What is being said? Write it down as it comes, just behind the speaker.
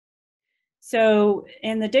So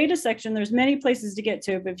in the data section, there's many places to get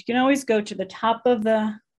to, but you can always go to the top of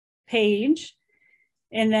the page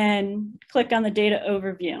and then click on the data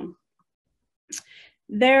overview.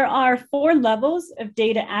 There are 4 levels of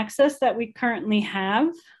data access that we currently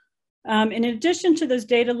have. In addition to those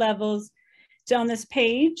data levels on this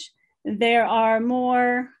page, there are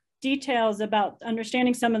more details about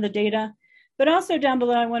understanding some of the data, but also down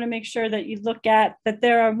below, I want to make sure that you look at that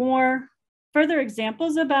there are more further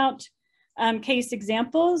examples about case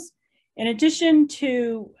examples, in addition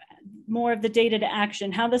to more of the data to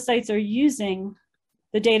action, how the sites are using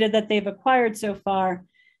the data that they've acquired so far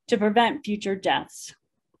to prevent future deaths.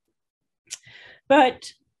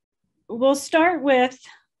 But we'll start with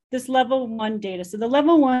this level 1 data. So the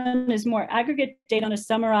level 1 is more aggregate data on a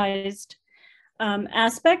summarized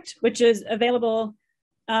aspect, which is available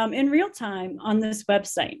in real time on this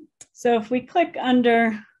website. So if we click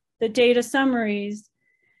under the data summaries,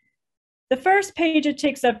 the first page it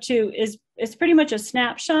takes up to is pretty much a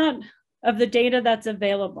snapshot of the data that's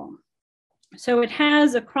available. So it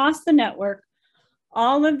has across the network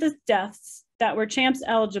all of the deaths that were CHAMPS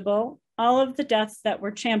eligible, all of the deaths that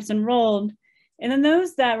were CHAMPS enrolled, and then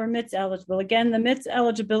those that were MITS eligible. Again, the MITS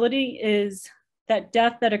eligibility is that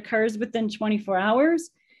death that occurs within 24 hours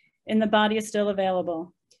and the body is still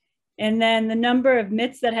available. And then the number of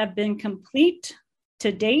MITS that have been complete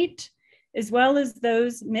to date, as well as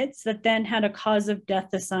those MITS that then had a cause of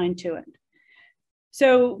death assigned to it.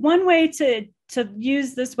 So one way to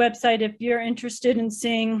use this website, if you're interested in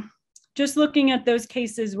seeing, just looking at those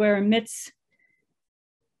cases where a MITS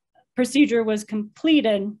procedure was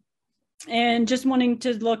completed and just wanting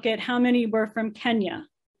to look at how many were from Kenya.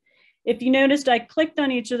 If you noticed, I clicked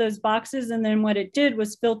on each of those boxes and then what it did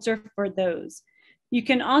was filter for those. You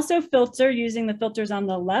can also filter using the filters on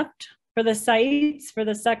the left for the sites, for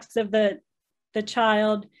the sex of the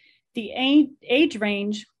child, the age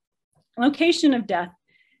range, location of death,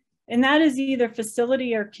 and that is either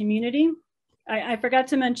facility or community. I forgot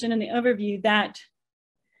to mention in the overview that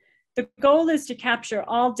the goal is to capture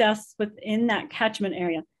all deaths within that catchment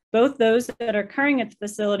area, both those that are occurring at the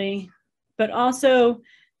facility, but also,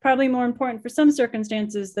 probably more important for some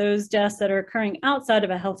circumstances, those deaths that are occurring outside of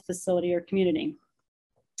a health facility or community.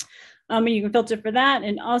 You can filter for that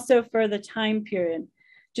and also for the time period.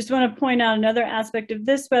 Just want to point out another aspect of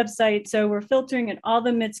this website. So we're filtering at all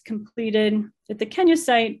the MITS completed at the Kenya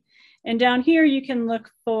site. And down here, you can look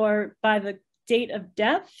for by the date of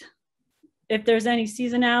death, if there's any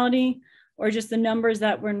seasonality, or just the numbers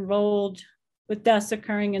that were enrolled with deaths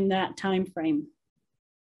occurring in that time frame.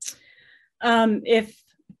 If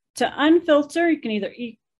to unfilter, you can either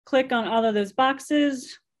click on all of those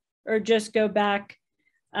boxes or just go back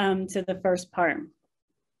to the first part.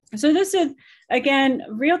 So this is, again,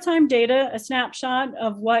 real-time data, a snapshot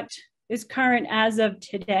of what is current as of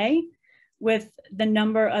today with the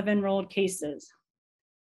number of enrolled cases.